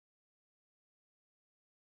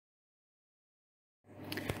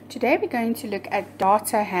Today we're going to look at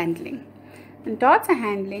data handling. And data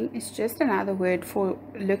handling is just another word for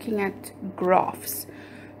looking at graphs.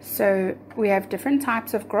 So we have different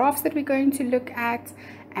types of graphs that we're going to look at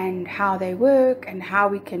and how they work and how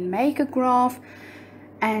we can make a graph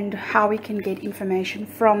and how we can get information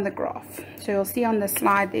from the graph. So you'll see on the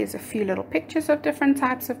slide there's a few little pictures of different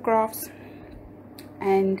types of graphs,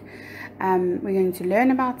 and we're going to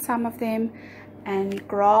learn about some of them. And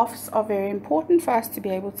graphs are very important for us to be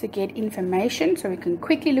able to get information, so we can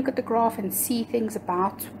quickly look at the graph and see things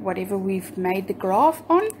about whatever we've made the graph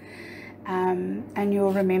on. And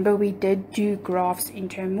you'll remember we did do graphs in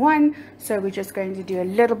term 1, so we're just going to do a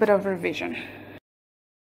little bit of revision.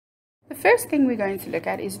 The first thing we're going to look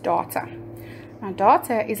at is data. Now,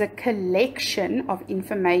 data is a collection of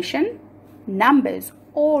information, numbers,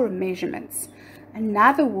 or measurements.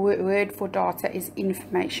 Another word for data is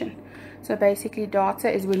information. So basically,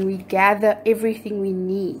 data is when we gather everything we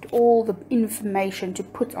need, all the information to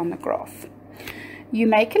put on the graph. You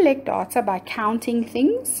may collect data by counting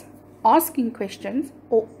things, asking questions,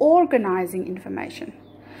 or organizing information.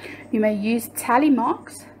 You may use tally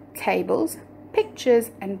marks, tables,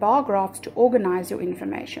 pictures, and bar graphs to organize your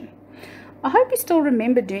information. I hope you still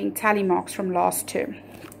remember doing tally marks from last term.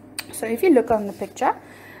 So if you look on the picture,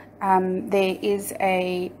 there is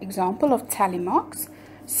an example of tally marks.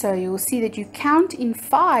 So you'll see that you count in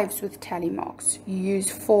 5s with tally marks. You use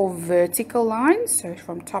 4 vertical lines, so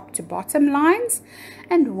from top to bottom lines,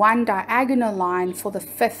 and 1 diagonal line for the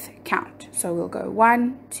 5th count. So we'll go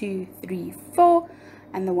 1, 2, 3, 4,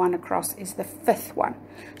 and the one across is the 5th one.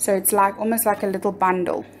 So it's like almost like a little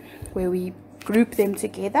bundle where we group them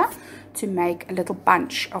together to make a little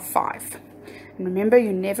bunch of 5. And remember,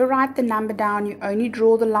 you never write the number down, you only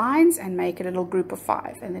draw the lines and make a little group of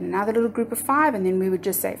 5, and then another little group of 5, and then we would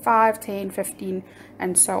just say 5, 10, 15,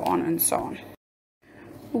 and so on and so on.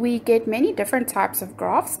 We get many different types of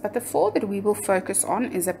graphs, but the 4 that we will focus on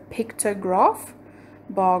is a pictograph,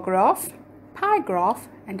 bar graph, pie graph,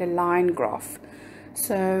 and a line graph.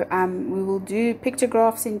 So we will do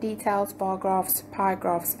pictographs in details, bar graphs, pie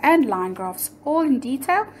graphs, and line graphs all in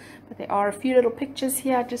detail. But there are a few little pictures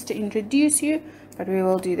here just to introduce you, but we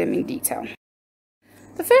will do them in detail.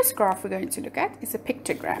 The first graph we're going to look at is a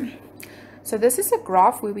pictogram. So this is a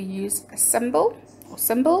graph where we use a symbol or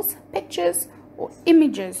symbols, pictures, or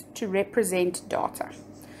images to represent data.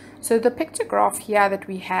 So the pictograph here that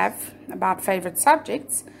we have about favorite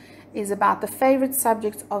subjects is about the favorite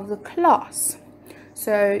subjects of the class.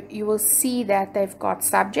 So you will see that they've got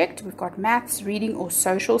subject, we've got maths, reading, or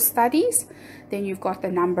social studies. Then you've got the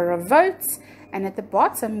number of votes, and at the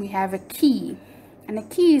bottom we have a key. And a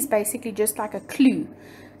key is basically just like a clue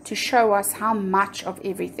to show us how much of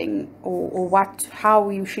everything or how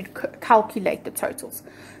we should calculate the totals.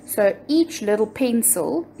 So each little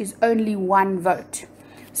pencil is only 1 vote.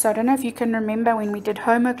 So I don't know if you can remember when we did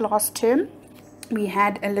homework last term, we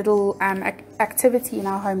had a little activity in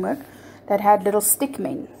our homework that had little stick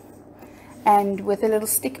men, and with a little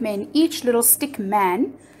stick man, each little stick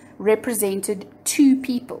man represented 2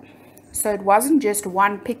 people. So it wasn't just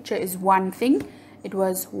one picture is one thing, it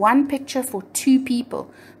was one picture for 2 people,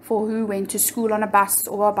 for who went to school on a bus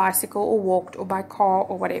or a bicycle or walked or by car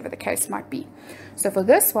or whatever the case might be. So for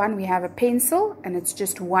this one we have a pencil and it's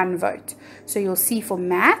just 1 vote. So you'll see for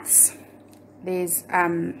maths there's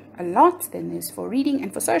a lot, then there's for reading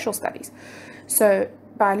and for social studies. So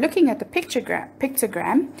by looking at the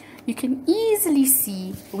pictogram, you can easily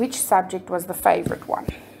see which subject was the favorite one.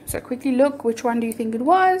 So quickly look, which one do you think it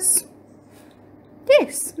was?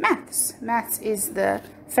 Yes, maths. Maths is the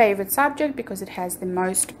favorite subject because it has the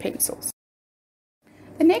most pencils.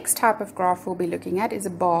 The next type of graph we'll be looking at is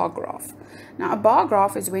a bar graph. Now, a bar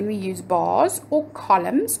graph is when we use bars or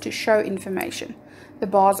columns to show information. The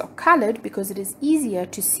bars are colored because it is easier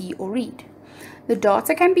to see or read. The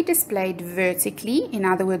data can be displayed vertically, in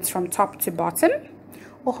other words from top to bottom,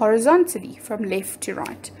 or horizontally from left to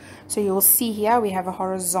right. So you'll see here we have a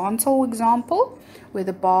horizontal example where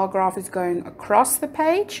the bar graph is going across the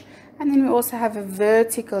page, and then we also have a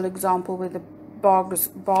vertical example where the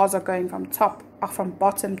bars are going from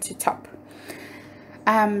bottom to top.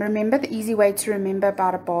 Remember, the easy way to remember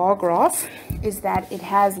about a bar graph is that it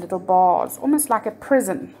has little bars, almost like a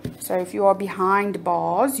prison. So if you are behind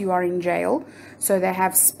bars, you are in jail. So they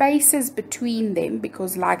have spaces between them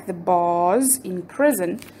because, like the bars in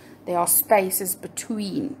prison, there are spaces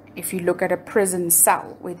between. If you look at a prison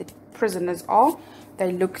cell where the prisoners are,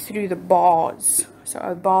 they look through the bars. So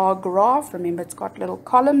a bar graph, remember, it's got little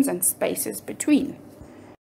columns and spaces between.